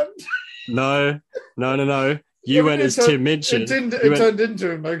Brand. No. You went as Tim Minchin. It turned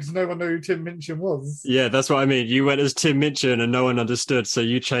into him though, because no one knew who Tim Minchin was. Yeah, that's what I mean. You went as Tim Minchin and no one understood, so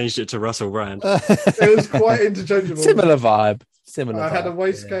you changed it to Russell Brand. It was quite interchangeable. Similar vibe. I had a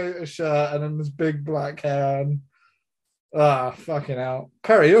waistcoat, a shirt, and then this big black hair. And fucking hell.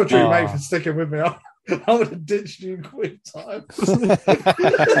 Perry, you're a true mate for sticking with me. I would have ditched you in quick time.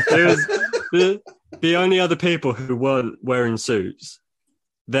 The only other people who weren't wearing suits,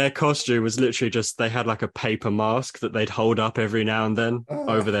 their costume was literally just, they had like a paper mask that they'd hold up every now and then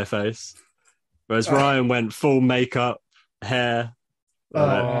over their face. Whereas Ryan went full makeup, hair.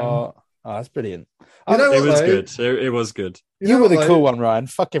 That's brilliant. It was good. It was good. You were the cool one, Ryan.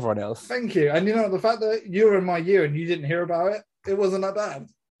 Fuck everyone else. Thank you. And the fact that you were in my year and you didn't hear about it, it wasn't that bad.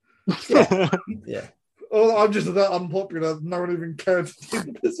 Yeah. Oh, I'm just that unpopular. No one even cared to do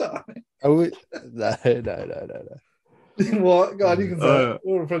the piss out of me. No. What? God, you can say it.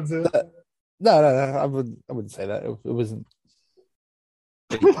 We're friends here. No. I wouldn't say that. It wasn't.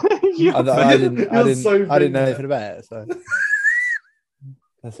 I didn't know anything about it. So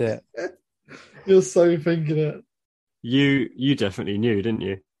that's it. You're so thinking it. You definitely knew, didn't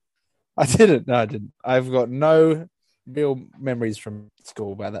you? I didn't. No, I didn't. I've got no real memories from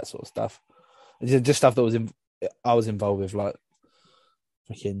school about that sort of stuff. Just stuff that I was involved with, like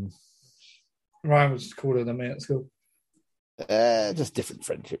freaking. Ryan was cooler than me at school. Just different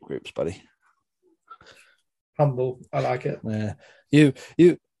friendship groups, buddy. Humble, I like it. Yeah,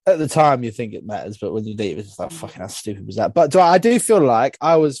 you at the time you think it matters, but when you leave, it's like fucking how stupid was that? But I do feel like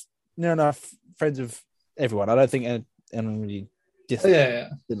I was enough friends with everyone. I don't think anyone really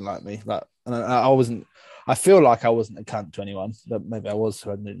didn't like me. Like, and I wasn't. I feel like I wasn't a cunt to anyone, but maybe I was,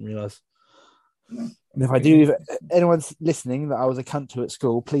 so I didn't realize. And if anyone's listening that I was a cunt to at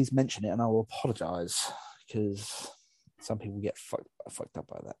school, please mention it and I will apologise, because some people get fucked up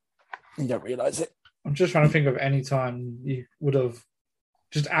by that. You don't realise it. I'm just trying to think of any time you would have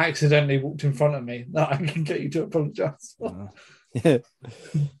just accidentally walked in front of me that I can get you to apologise for. Yeah.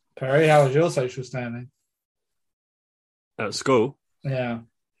 Perry, how was your social standing? At school? Yeah.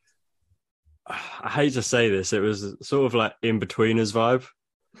 I hate to say this, it was sort of like in-betweeners vibe.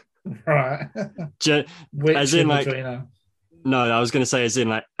 Right. As in like, no, I was going to say as in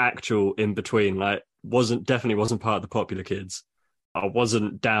like actual in-between, like definitely wasn't part of the popular kids. I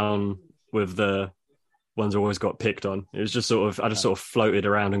wasn't down with the ones who always got picked on. It was just sort of floated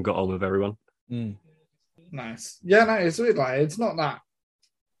around and got on with everyone. Nice. Yeah, no, it's weird. Like, it's not that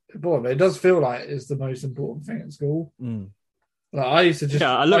important, but it does feel like it's the most important thing at school. Like, I used to just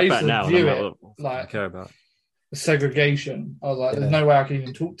I look back now and I'm it like, I care about segregation. I was like, there's no way I can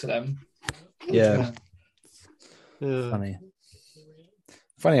even talk to them. Yeah. Funny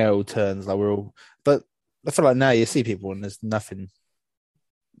how it all turns. Like we're all, but I feel like now you see people and there's nothing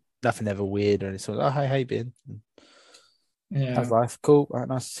ever weird or anything. Oh, hey, how you been? How's life? Cool. All right,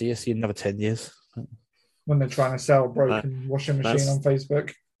 nice to see you. See you in another 10 years. When they're trying to sell a broken washing machine on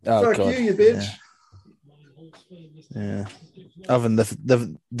Facebook. Oh, fuck God. you bitch. Yeah. Other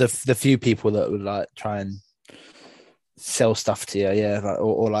than the few people that would like try and sell stuff to you,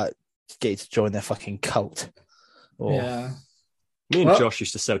 or like get you to join their fucking cult. Me and Josh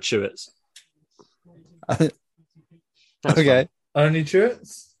used to sell Chewits. Okay. Fun. Only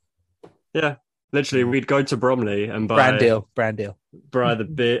Chewits? Yeah. Literally, we'd go to Bromley and buy brand deal. buy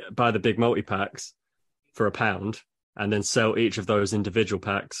the big multi-packs for £1 and then sell each of those individual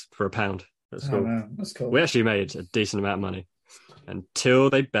packs for £1. That's cool. Man, that's cool. We actually made a decent amount of money until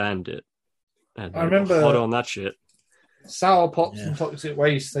they banned it. And I remember hot on that shit. Sour pops and toxic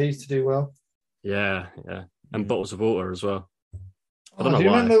waste, they used to do well. Yeah. And bottles of water as well. I don't do know you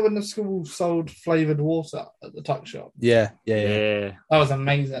why. remember when the school sold flavoured water at the tuck shop? Yeah. That was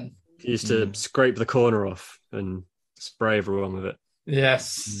amazing. You used to scrape the corner off and spray everyone with it.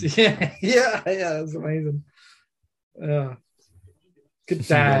 Yes. Yeah, that was amazing. Yeah. Good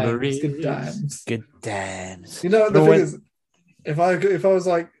times. Good times. You know, the thing is, if I was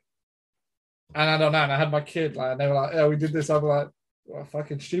like And I don't know. And I had my kid, like, and they were like, "Yeah, we did this." I'm like, "What a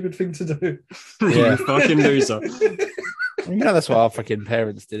fucking stupid thing to do." You fucking loser. That's what our fucking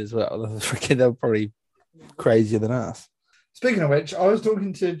parents did as well. They were probably crazier than us. Speaking of which, I was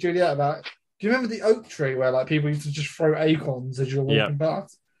talking to Juliet about. Do you remember the oak tree where like people used to just throw acorns as you're walking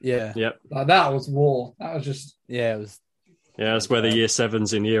past? Yeah. Yep. Like that was war. That was just. Yeah, it was. Yeah, that's where the year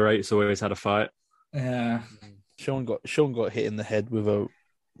 7s and year 8s always had a fight. Yeah. Sean got hit in the head with a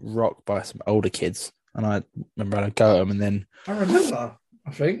rock by some older kids, and I remember I'd go at him, and then I remember.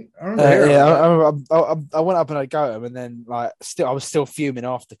 I think I remember. I went up and I'd go at him, and then I was still fuming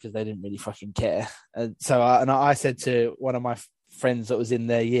after because they didn't really fucking care. And so I said to one of my friends that was in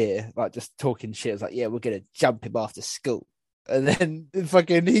their year, like just talking shit, I was like, "Yeah, we're gonna jump him after school," and then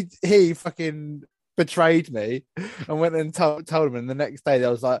fucking he fucking betrayed me and went and told him, and the next day they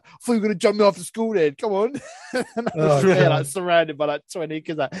was like, "I thought you were gonna jump me after school then, come on." And I was like surrounded by like 20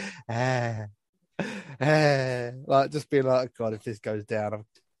 kids, like like just being like, "God, if this goes down."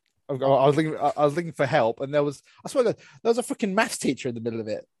 I was looking for help, and I swear there was a freaking maths teacher in the middle of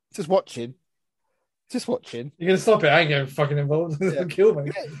it, just watching. You're gonna stop it? I ain't getting fucking involved. Kill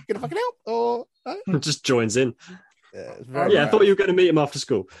me. Yeah, you gonna fucking help or just joins in. Yeah, I thought you were going to meet him after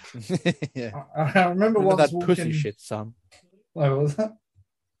school. Yeah, I remember once that walking... pussy shit, son. What was that?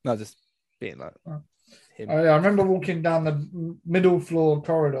 No, just being like him. I remember walking down the middle floor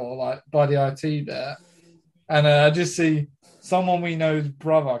corridor, like by the IT there, and I just see someone we know's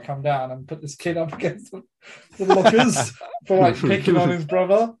brother come down and put this kid up against the lockers for like picking on his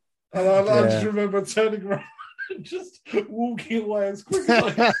brother. And I just remember turning around and just walking away as quick as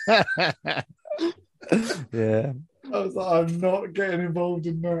I could. Yeah. I was like, I'm not getting involved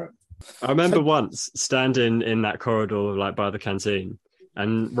in that. I remember once standing in that corridor, like by the canteen,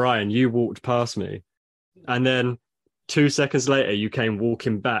 and Ryan, you walked past me, and then 2 seconds later, you came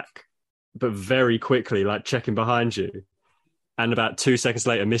walking back, but very quickly, like checking behind you. And about 2 seconds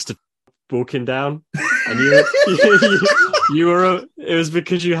later, Mr. walking down, and you were. It was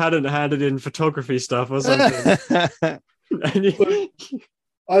because you hadn't handed in photography stuff or something.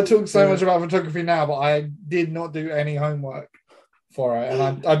 I talk so much about photography now, but I did not do any homework for it,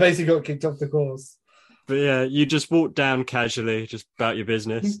 and I basically got kicked off the course. But yeah, you just walked down casually, just about your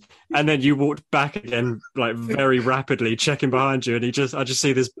business, and then you walked back again, like very rapidly, checking behind you, and I just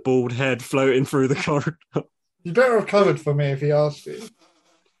see this bald head floating through the corridor. You better have covered for me if he asked you.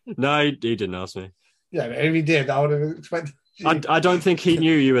 No, he didn't ask me. Yeah, but if he did, I would have expected. I don't think he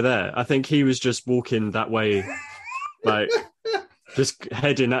knew you were there. I think he was just walking that way, like. Just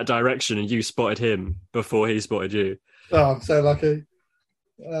head in that direction, and you spotted him before he spotted you. Oh, I'm so lucky.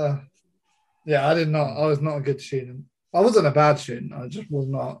 Yeah, I was not a good student. I wasn't a bad student. I just was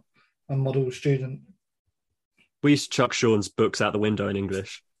not a model student. We used to chuck Sean's books out the window in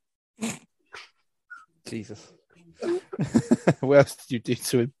English. Jesus. What else did you do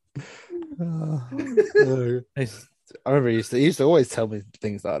to him? I remember he used to always tell me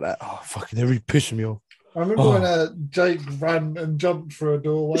things like that. Oh, fucking, they're really pissing me off. I remember when Jake ran and jumped through a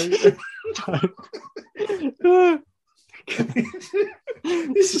doorway.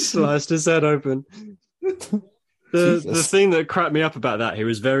 He sliced his head open. The thing that cracked me up about that, he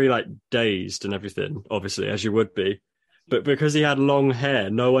was very like dazed and everything, obviously, as you would be. But because he had long hair,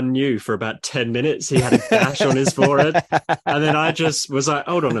 no one knew for about 10 minutes he had a gash on his forehead. And then I just was like,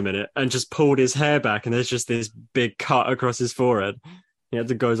 hold on a minute, and just pulled his hair back, and there's just this big cut across his forehead. He had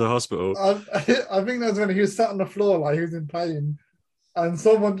to go to the hospital. I think that's when he was sat on the floor like he was in pain. And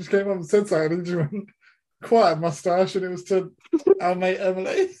someone just came up and said something, and he just went, "Quiet, mustache," and it was to our mate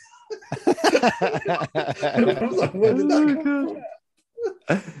Emily. And I was like, where did that come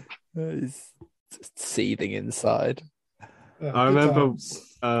from? He's seething inside. Yeah, I remember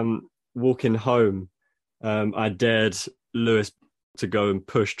walking home. I dared Lewis to go and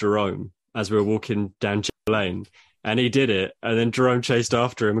push Jerome as we were walking down Lane. And he did it, and then Jerome chased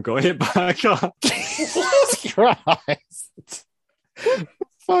after him and got hit by a car. Jesus Christ.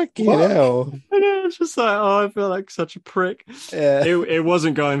 Fucking hell. And I was just like, I feel like such a prick. Yeah. It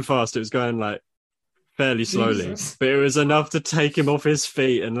wasn't going fast. It was going like fairly slowly. Jesus. But it was enough to take him off his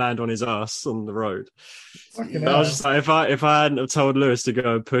feet and land on his ass on the road. I was just like, if I hadn't have told Lewis to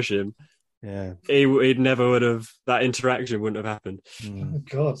go and push him, he'd never would have, that interaction wouldn't have happened. Oh,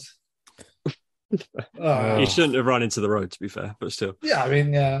 God. He shouldn't have run into the road, to be fair, but still. Yeah, I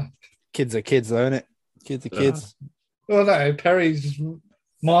mean, yeah. Kids are kids, though, innit? Kids are kids. Well, no, Perry's just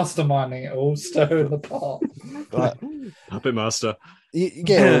masterminding it all, stirring the pot. Puppet master. You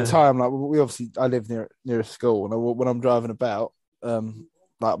get it all the time. Like I live near a school, and when I'm driving about,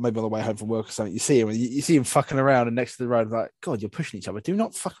 like maybe on the way home from work or something, you see him, and you see him fucking around and next to the road, like, God, you're pushing each other. Do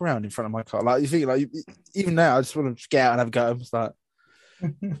not fuck around in front of my car. Like you think, like even now, I just want to get out and have a go. It's like,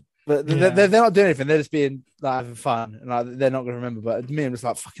 but they're not doing anything. They're just being like having fun, and like they're not going to remember. But me, I'm just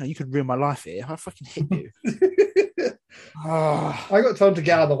like, fucking, you could ruin my life here. I fucking hit you. I got told to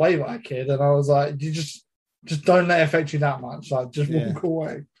get out of the way by a kid, and I was like, you just don't let it affect you that much. Like, just walk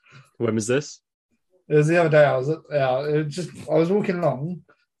away. When was this? It was the other day. I was walking along,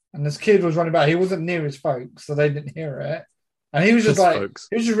 and this kid was running back. He wasn't near his folks, so they didn't hear it. And he was just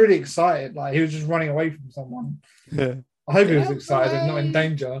he was just really excited. Like, he was just running away from someone. Yeah. I hope he was excited and not in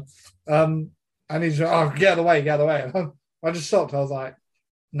danger. And he's like, oh, get out of the way. I just stopped. I was like,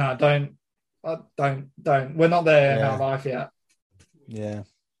 no, don't. We're not there in our life yet. Yeah.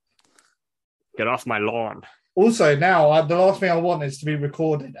 Get off my lawn. Also, now the last thing I want is to be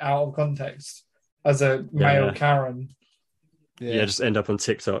recorded out of context as a male Karen. Yeah, just end up on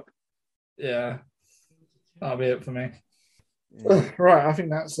TikTok. Yeah, that'll be it for me. Yeah. Right, I think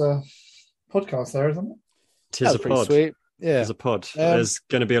that's a podcast there, isn't it? Tis a pod. Sweet. Yeah, tis a pod. There's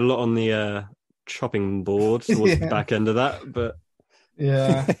going to be a lot on the chopping board towards the back end of that, but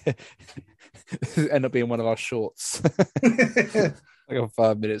yeah, end up being one of our shorts, like a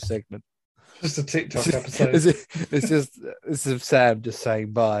 5-minute segment. Just a TikTok episode. This is Sam just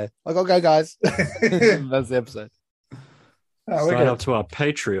saying bye. I gotta go, guys. That's the episode. Sign up to our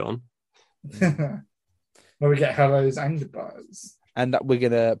Patreon, where we get hellos and goodbyes. And we're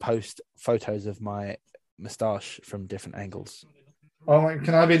gonna post photos of my moustache from different angles. Oh,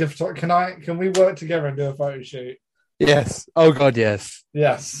 can I be the photographer? Can we work together and do a photo shoot? Yes. Oh God, yes.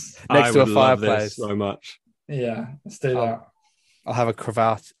 Yes. Next to a fireplace. So much. Yeah, let's do that. I'll have a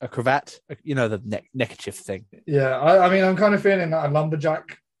cravat, you know, the neckerchief thing. Yeah, I mean, I'm kind of feeling like a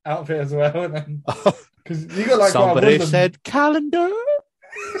lumberjack outfit as well, and then because you got like somebody said calendar.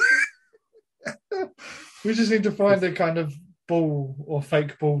 We just need to find a kind of ball or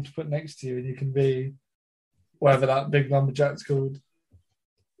fake ball to put next to you, and you can be whatever that big lumberjack's called.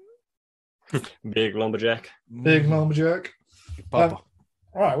 Big lumberjack. Big lumberjack. All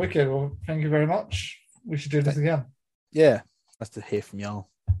right, wicked. Well, thank you very much. We should do this again. Yeah. Nice to hear from y'all.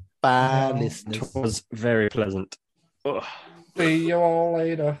 Bye, listeners. It was very pleasant. Ugh. See you all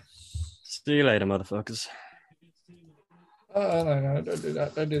later. See you later, motherfuckers. No, don't do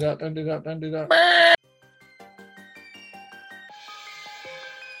that. Don't do that.